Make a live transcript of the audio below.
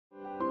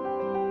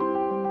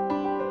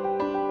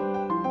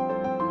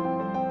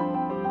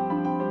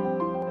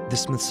The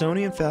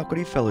Smithsonian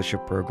Faculty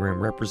Fellowship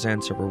Program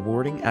represents a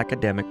rewarding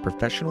academic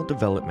professional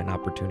development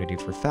opportunity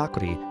for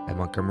faculty at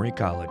Montgomery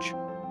College.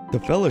 The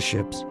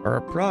fellowships are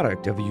a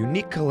product of a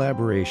unique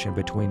collaboration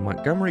between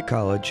Montgomery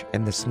College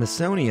and the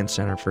Smithsonian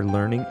Center for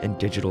Learning and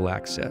Digital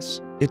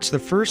Access. It's the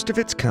first of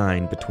its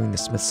kind between the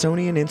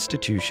Smithsonian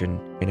Institution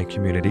and a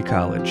community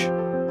college.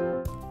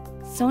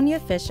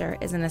 Sonja Fisher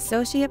is an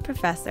associate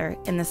professor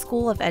in the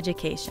School of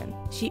Education.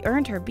 She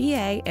earned her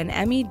BA and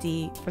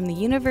MEd from the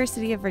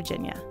University of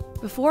Virginia.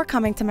 Before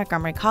coming to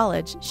Montgomery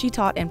College, she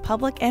taught in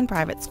public and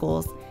private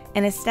schools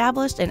and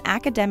established an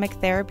academic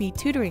therapy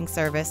tutoring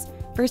service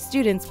for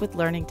students with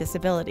learning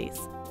disabilities.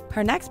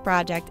 Her next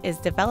project is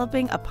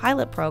developing a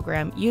pilot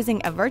program using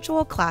a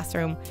virtual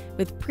classroom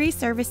with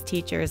pre-service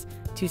teachers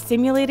to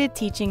simulated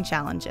teaching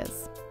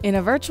challenges. In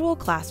a virtual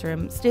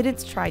classroom,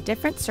 students try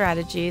different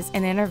strategies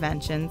and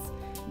interventions,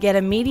 get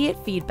immediate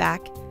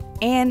feedback,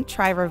 and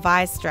try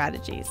revised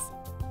strategies.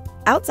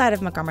 Outside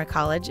of Montgomery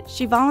College,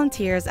 she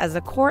volunteers as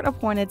a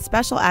court-appointed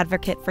special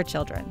advocate for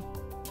children.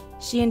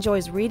 She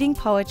enjoys reading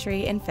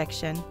poetry and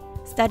fiction,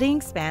 studying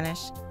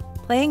Spanish,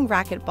 playing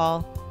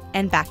racquetball,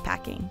 and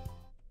backpacking.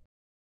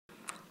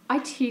 I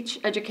teach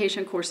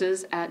education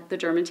courses at the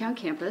Germantown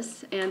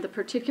campus, and the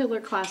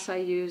particular class I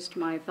used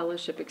my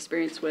fellowship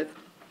experience with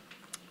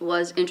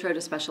was Intro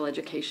to Special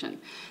Education.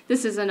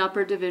 This is an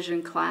upper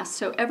division class,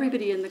 so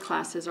everybody in the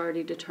class has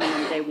already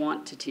determined they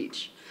want to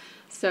teach.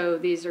 So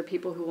these are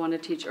people who want to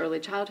teach early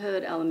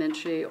childhood,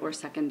 elementary, or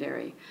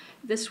secondary.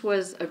 This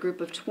was a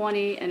group of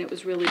 20, and it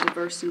was really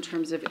diverse in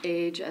terms of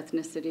age,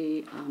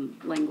 ethnicity,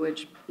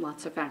 language,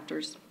 lots of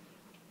factors.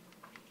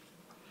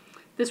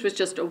 This was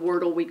just a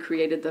Wordle we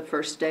created the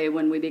first day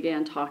when we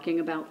began talking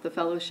about the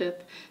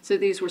fellowship. So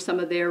these were some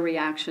of their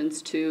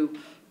reactions to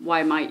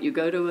why might you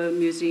go to a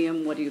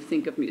museum, what do you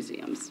think of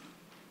museums?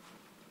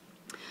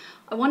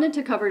 I wanted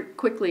to cover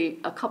quickly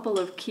a couple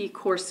of key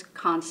course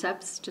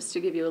concepts, just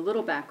to give you a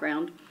little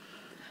background.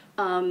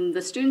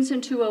 The students in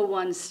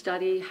 201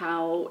 study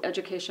how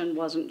education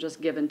wasn't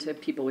just given to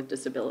people with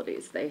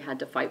disabilities. They had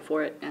to fight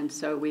for it, and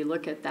so we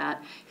look at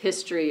that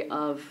history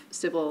of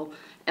civil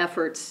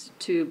efforts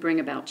to bring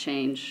about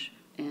change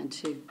and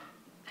to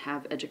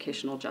have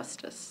educational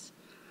justice.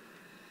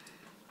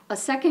 A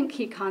second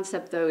key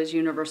concept, though, is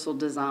universal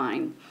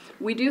design.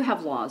 We do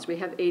have laws. We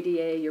have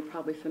ADA, you're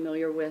probably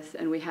familiar with,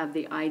 and we have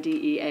the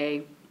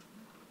IDEA,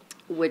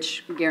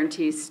 which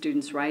guarantees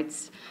students'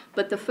 rights.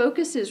 But the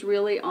focus is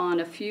really on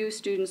a few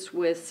students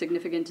with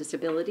significant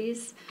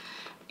disabilities.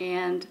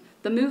 And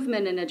the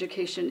movement in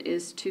education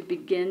is to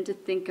begin to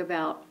think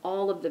about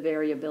all of the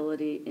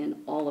variability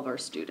in all of our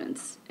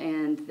students,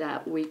 and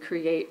that we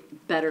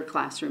create better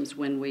classrooms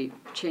when we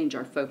change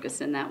our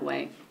focus in that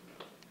way.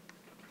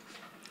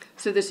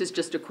 So this is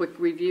just a quick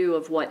review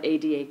of what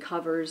ADA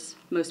covers.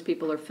 Most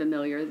people are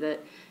familiar that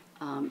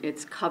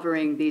it's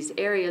covering these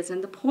areas,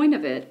 and the point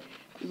of it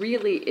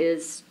really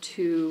is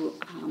to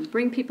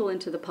bring people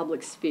into the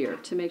public sphere,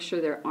 to make sure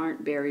there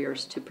aren't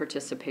barriers to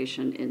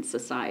participation in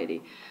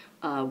society,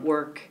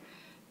 work,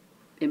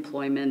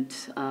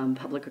 employment,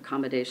 public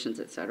accommodations,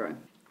 etc.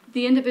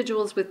 The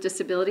Individuals with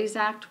Disabilities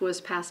Act was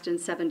passed in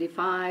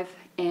 '75,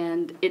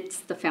 and it's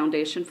the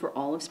foundation for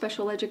all of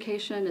special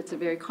education. It's a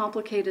very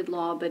complicated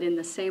law, but in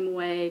the same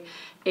way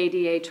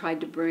ADA tried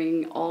to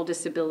bring all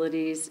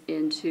disabilities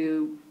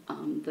into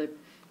the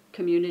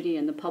community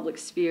and the public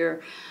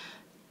sphere,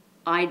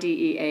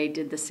 IDEA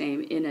did the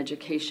same in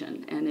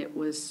education, and it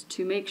was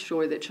to make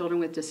sure that children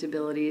with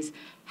disabilities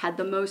had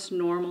the most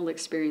normal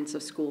experience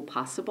of school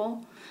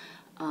possible.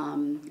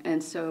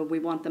 And so we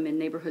want them in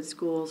neighborhood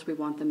schools, we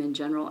want them in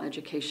general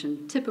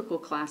education, typical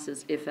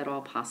classes if at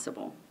all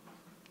possible.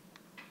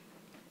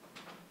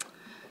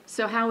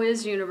 So how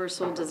is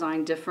universal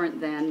design different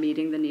than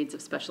meeting the needs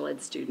of special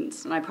ed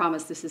students? And I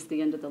promise this is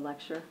the end of the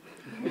lecture.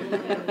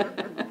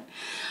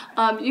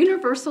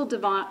 Universal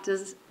design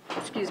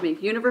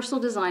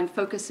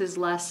focuses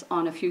less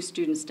on a few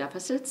students'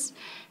 deficits,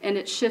 and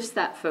it shifts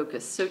that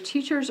focus. So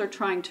teachers are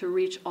trying to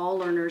reach all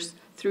learners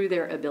through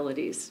their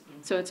abilities.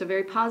 So it's a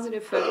very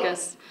positive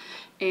focus,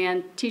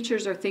 and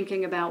teachers are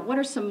thinking about what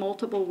are some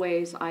multiple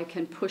ways I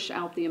can push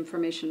out the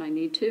information I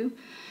need to,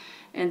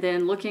 and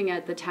then looking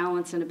at the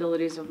talents and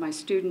abilities of my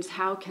students,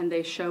 how can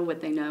they show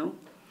what they know?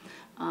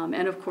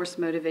 And of course,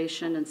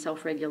 motivation and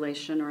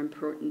self-regulation are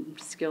important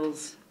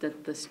skills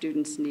that the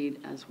students need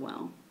as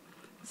well.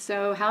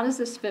 So how does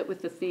this fit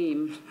with the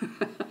theme?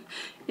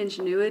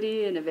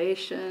 Ingenuity,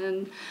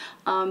 innovation.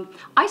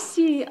 I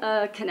see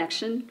a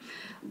connection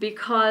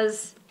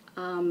because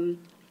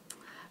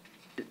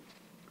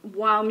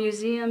while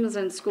museums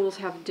and schools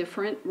have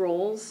different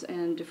roles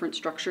and different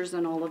structures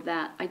and all of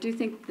that, I do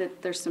think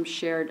that there's some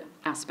shared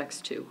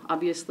aspects too.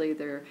 Obviously,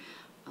 they're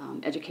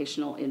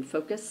educational in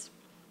focus.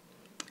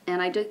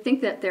 And I do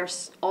think that they're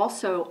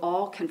also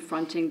all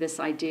confronting this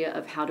idea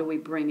of how do we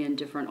bring in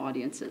different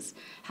audiences?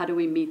 How do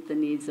we meet the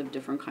needs of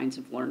different kinds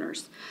of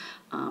learners?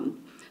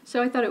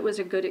 So I thought it was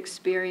a good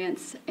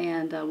experience,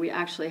 and we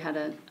actually had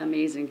an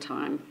amazing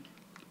time.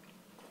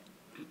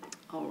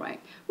 All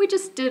right. We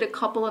just did a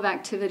couple of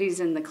activities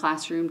in the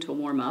classroom to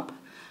warm up.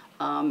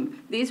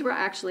 These were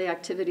actually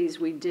activities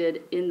we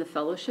did in the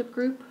fellowship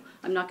group.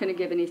 I'm not going to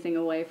give anything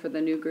away for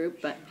the new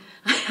group, but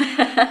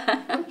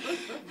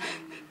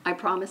I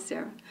promise,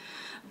 Sarah.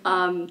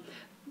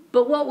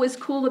 But what was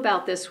cool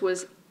about this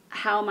was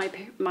how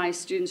my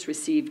students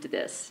received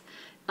this.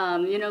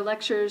 You know,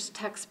 lectures,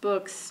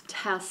 textbooks,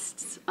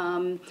 tests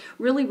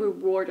really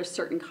reward a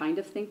certain kind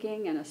of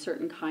thinking and a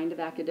certain kind of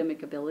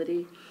academic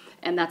ability,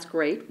 and that's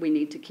great. We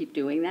need to keep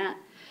doing that.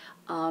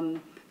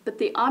 But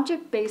the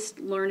object-based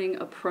learning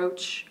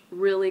approach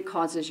really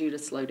causes you to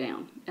slow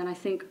down, and I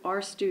think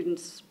our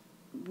students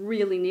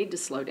really need to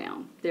slow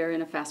down. They're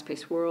in a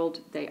fast-paced world.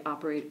 They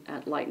operate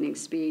at lightning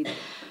speed,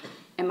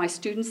 and my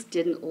students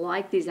didn't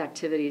like these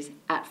activities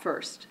at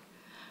first.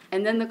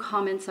 And then the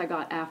comments I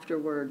got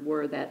afterward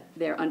were that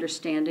their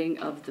understanding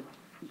of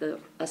the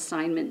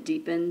assignment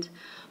deepened.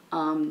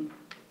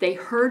 They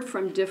heard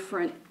from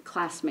different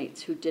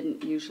classmates who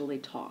didn't usually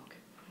talk.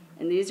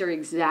 And these are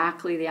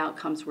exactly the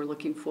outcomes we're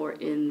looking for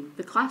in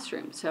the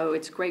classroom. So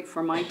it's great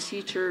for my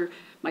future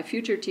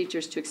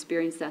teachers to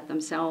experience that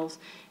themselves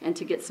and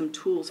to get some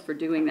tools for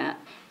doing that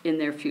in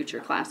their future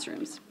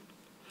classrooms.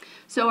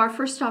 So our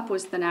first stop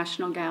was the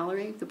National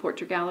Gallery, the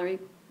Portrait Gallery.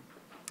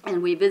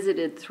 And we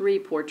visited 3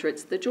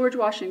 portraits. The George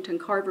Washington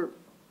Carver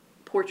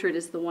portrait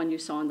is the one you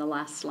saw on the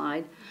last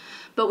slide.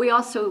 But we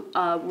also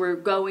were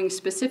going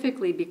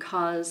specifically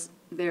because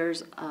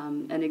there's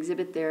an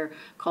exhibit there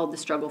called The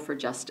Struggle for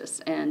Justice,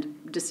 and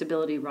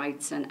disability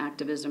rights and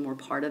activism were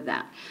part of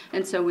that.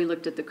 And so we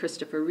looked at the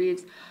Christopher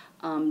Reeves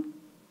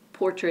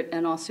portrait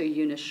and also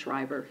Eunice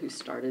Shriver, who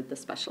started the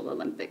Special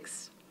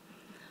Olympics.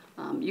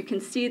 You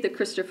can see the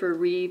Christopher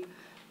Reeve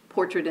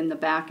portrait in the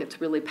back. It's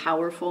really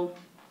powerful.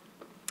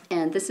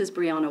 And this is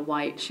Brianna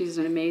White. She's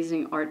an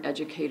amazing art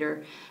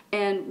educator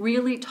and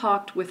really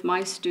talked with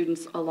my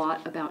students a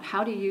lot about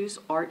how to use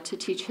art to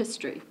teach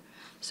history.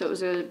 So it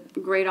was a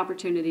great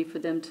opportunity for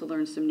them to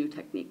learn some new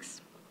techniques.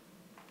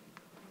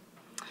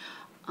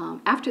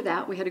 After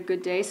that, we had a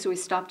good day, so we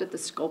stopped at the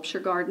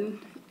sculpture garden,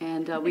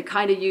 and we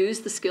kind of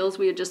used the skills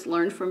we had just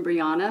learned from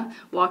Brianna,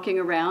 walking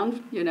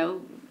around, you know,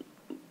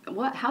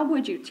 how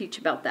would you teach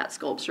about that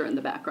sculpture in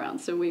the background?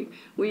 So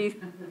we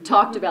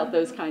talked about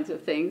those kinds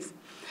of things.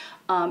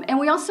 And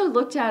we also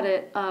looked at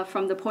it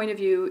from the point of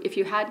view, if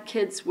you had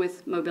kids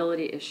with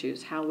mobility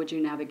issues, how would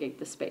you navigate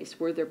the space?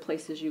 Were there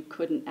places you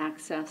couldn't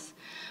access?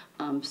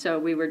 So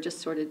we were just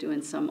sort of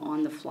doing some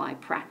on-the-fly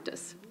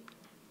practice.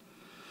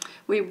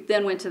 We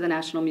then went to the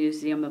National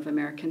Museum of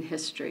American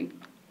History.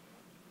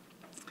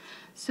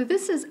 So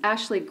this is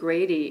Ashley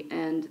Grady,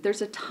 and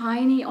there's a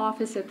tiny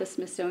office at the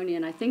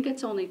Smithsonian. I think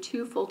it's only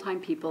 2 full-time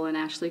people, and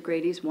Ashley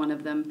Grady's one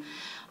of them,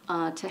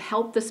 to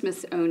help the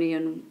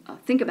Smithsonian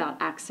think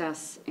about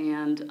access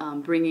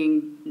and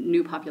bringing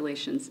new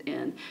populations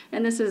in.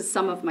 And this is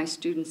some of my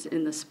students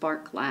in the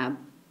Spark Lab.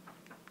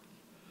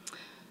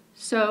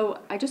 So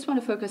I just want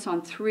to focus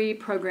on 3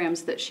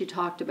 programs that she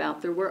talked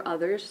about. There were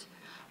others,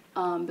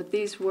 but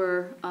these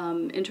were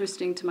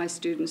interesting to my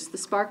students. The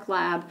Spark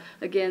Lab,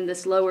 again,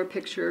 this lower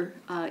picture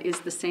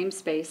is the same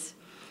space.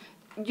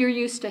 You're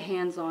used to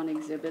hands-on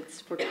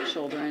exhibits for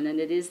children, and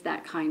it is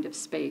that kind of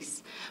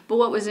space. But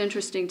what was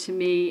interesting to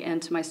me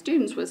and to my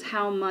students was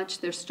how much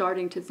they're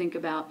starting to think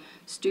about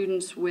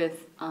students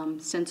with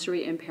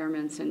sensory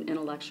impairments and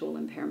intellectual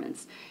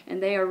impairments.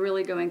 And they are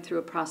really going through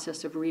a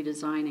process of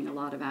redesigning a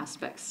lot of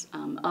aspects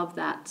of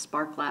that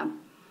Spark Lab.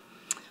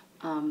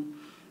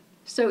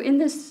 So in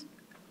this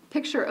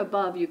picture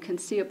above, you can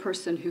see a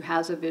person who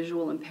has a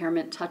visual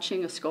impairment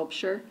touching a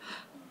sculpture.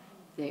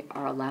 They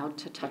are allowed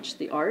to touch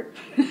the art.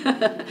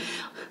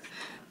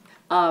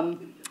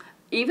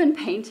 Even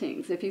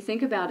paintings, if you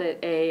think about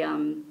it,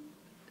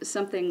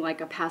 something like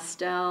a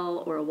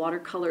pastel or a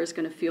watercolor is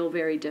going to feel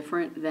very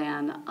different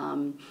than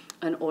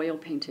an oil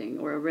painting,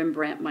 or a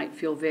Rembrandt might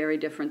feel very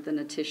different than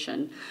a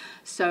Titian.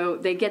 So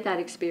they get that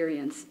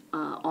experience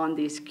on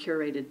these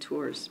curated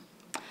tours.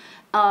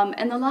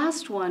 And the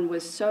last one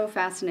was so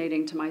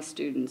fascinating to my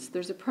students.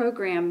 There's a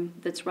program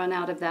that's run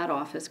out of that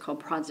office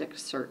called Project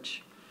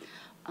Search.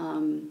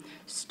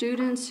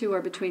 Students who are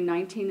between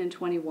 19 and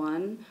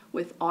 21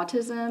 with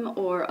autism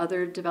or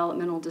other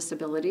developmental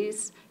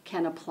disabilities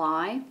can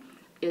apply.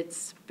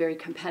 It's very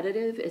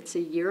competitive. It's a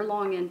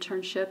year-long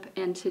internship,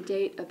 and to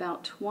date,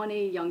 about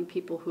 20 young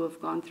people who have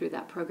gone through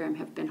that program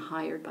have been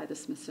hired by the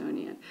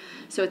Smithsonian.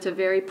 So it's a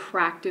very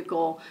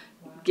practical,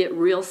 get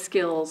real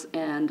skills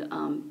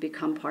and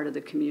become part of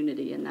the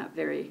community in that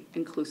very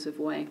inclusive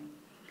way.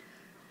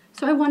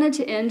 So I wanted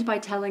to end by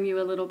telling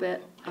you a little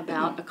bit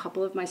about a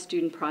couple of my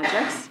student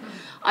projects.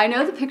 I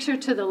know the picture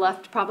to the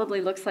left probably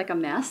looks like a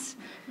mess,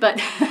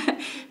 but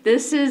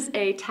this is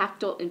a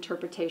tactile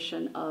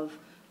interpretation of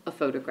a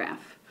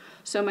photograph.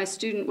 So my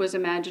student was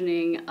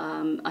imagining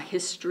a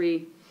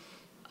history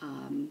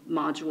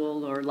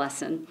module or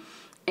lesson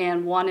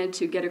and wanted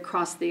to get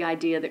across the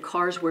idea that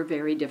cars were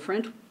very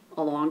different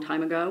a long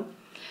time ago.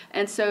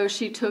 And so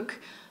she took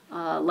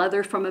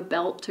leather from a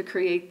belt to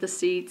create the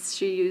seats.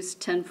 She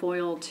used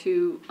tinfoil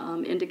to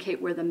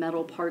indicate where the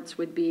metal parts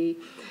would be.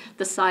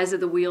 The size of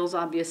the wheels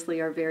obviously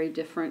are very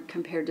different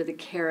compared to the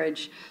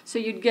carriage. So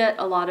you'd get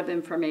a lot of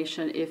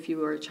information if you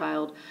were a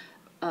child,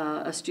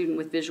 a student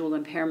with visual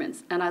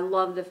impairments. And I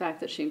love the fact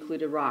that she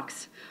included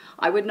rocks.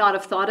 I would not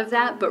have thought of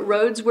that, but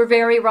roads were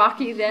very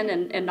rocky then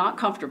and not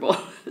comfortable.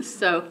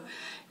 So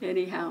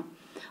anyhow,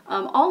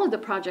 all of the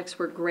projects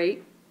were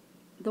great.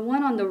 The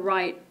one on the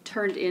right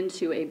turned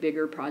into a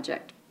bigger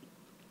project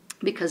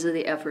because of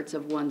the efforts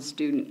of one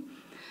student.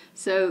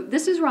 So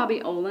this is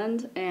Robbie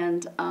Oland,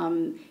 and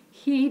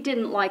he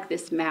didn't like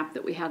this map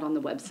that we had on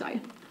the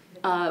website.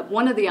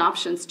 One of the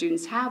options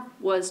students have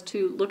was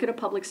to look at a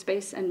public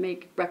space and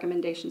make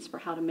recommendations for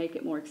how to make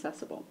it more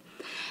accessible.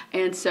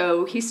 And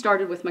so he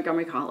started with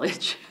Montgomery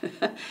College.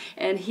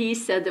 And he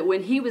said that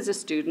when he was a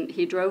student,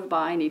 he drove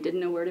by and he didn't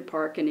know where to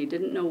park and he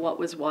didn't know what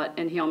was what,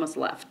 and he almost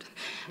left.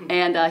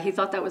 And he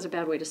thought that was a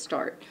bad way to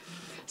start.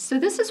 So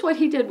this is what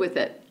he did with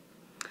it.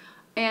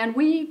 And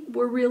we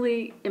were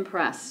really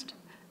impressed.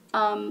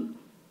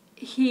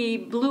 He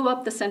blew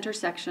up the center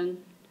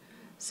section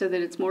so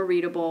that it's more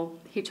readable.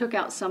 He took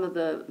out some of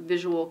the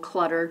visual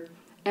clutter,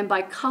 and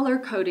by color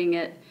coding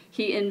it,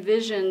 he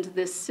envisioned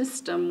this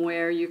system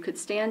where you could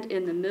stand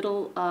in the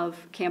middle of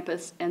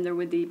campus and there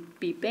would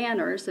be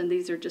banners, and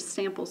these are just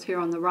samples here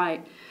on the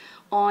right,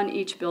 on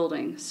each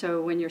building.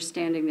 So when you're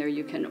standing there,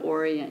 you can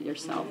orient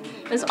yourself.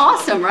 It's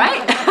awesome,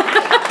 right?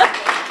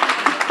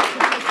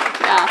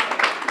 Yeah,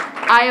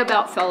 I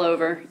about fell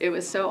over. It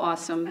was so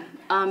awesome.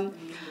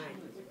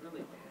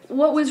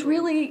 What was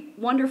really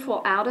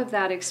wonderful out of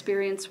that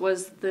experience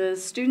was the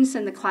students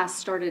in the class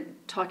started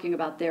talking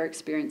about their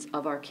experience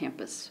of our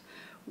campus.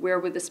 Where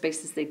were the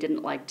spaces they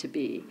didn't like to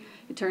be?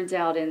 It turns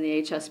out in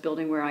the HS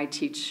building where I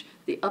teach,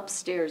 the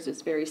upstairs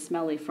is very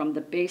smelly from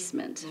the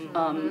basement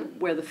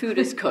where the food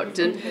is cooked.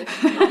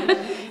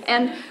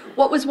 And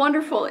what was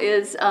wonderful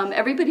is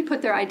everybody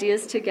put their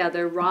ideas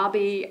together.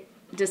 Robbie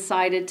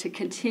decided to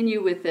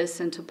continue with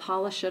this and to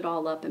polish it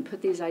all up and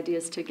put these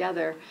ideas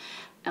together.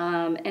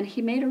 And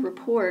he made a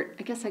report.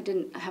 I guess I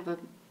didn't have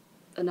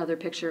another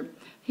picture.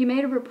 He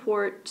made a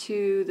report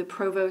to the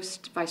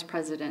provost vice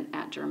president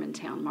at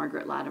Germantown,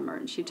 Margaret Latimer,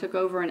 and she took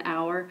over an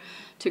hour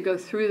to go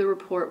through the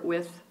report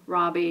with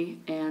Robbie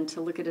and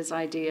to look at his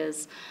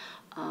ideas.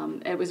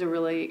 It was a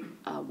really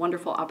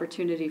wonderful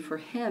opportunity for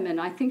him,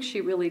 and I think she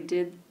really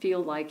did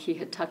feel like he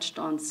had touched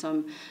on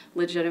some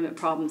legitimate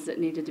problems that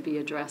needed to be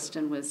addressed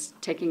and was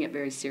taking it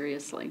very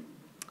seriously.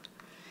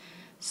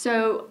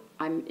 So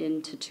I'm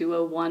into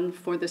 201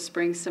 for the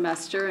spring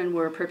semester, and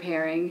we're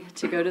preparing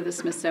to go to the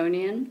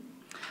Smithsonian.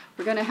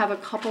 We're going to have a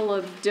couple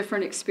of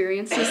different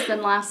experiences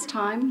than last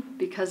time.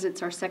 Because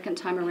it's our second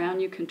time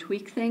around, you can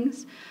tweak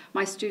things.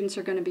 My students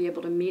are going to be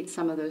able to meet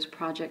some of those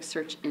project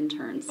search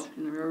interns,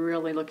 and we're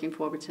really looking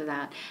forward to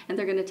that. And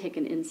they're going to take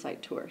an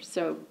insight tour.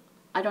 So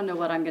I don't know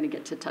what I'm going to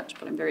get to touch,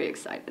 but I'm very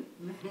excited.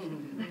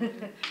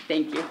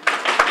 Thank you.